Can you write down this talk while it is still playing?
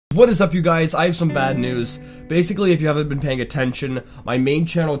What is up, you guys? I have some bad news. Basically, if you haven't been paying attention, my main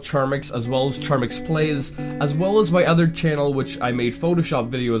channel Charmx, as well as Charmx Plays, as well as my other channel which I made Photoshop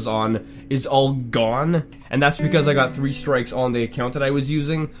videos on, is all gone. And that's because I got 3 strikes on the account that I was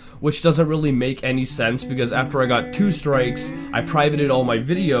using, which doesn't really make any sense because after I got 2 strikes, I privated all my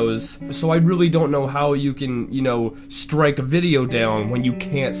videos, so I really don't know how you can, strike a video down when you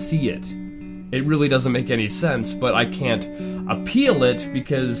can't see it. It really doesn't make any sense, but I can't appeal it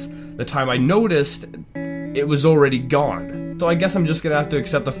because the time I noticed, it was already gone. So I guess I'm just gonna have to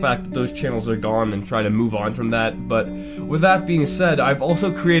accept the fact that those channels are gone and try to move on from that. But with that being said, I've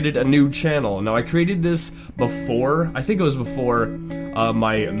also created a new channel. Now, I created this before, I think it was before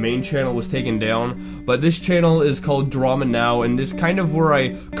my main channel was taken down, but this channel is called Drama Now, and this is kind of where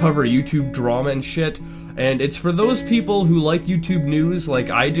I cover YouTube drama and shit. And it's for those people who like YouTube news like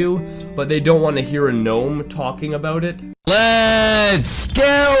I do, but they don't want to hear a gnome talking about it. Let's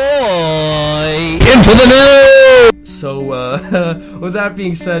get into the news! So, with that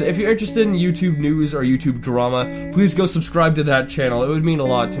being said, if you're interested in YouTube news or YouTube drama, please go subscribe to that channel. It would mean a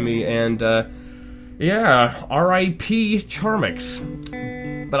lot to me, and, yeah, R.I.P. Charmx.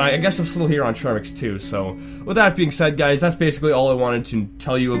 But I guess I'm still here on Charmx too, so with that being said, guys, that's basically all I wanted to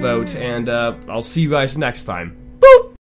tell you about, and I'll see you guys next time.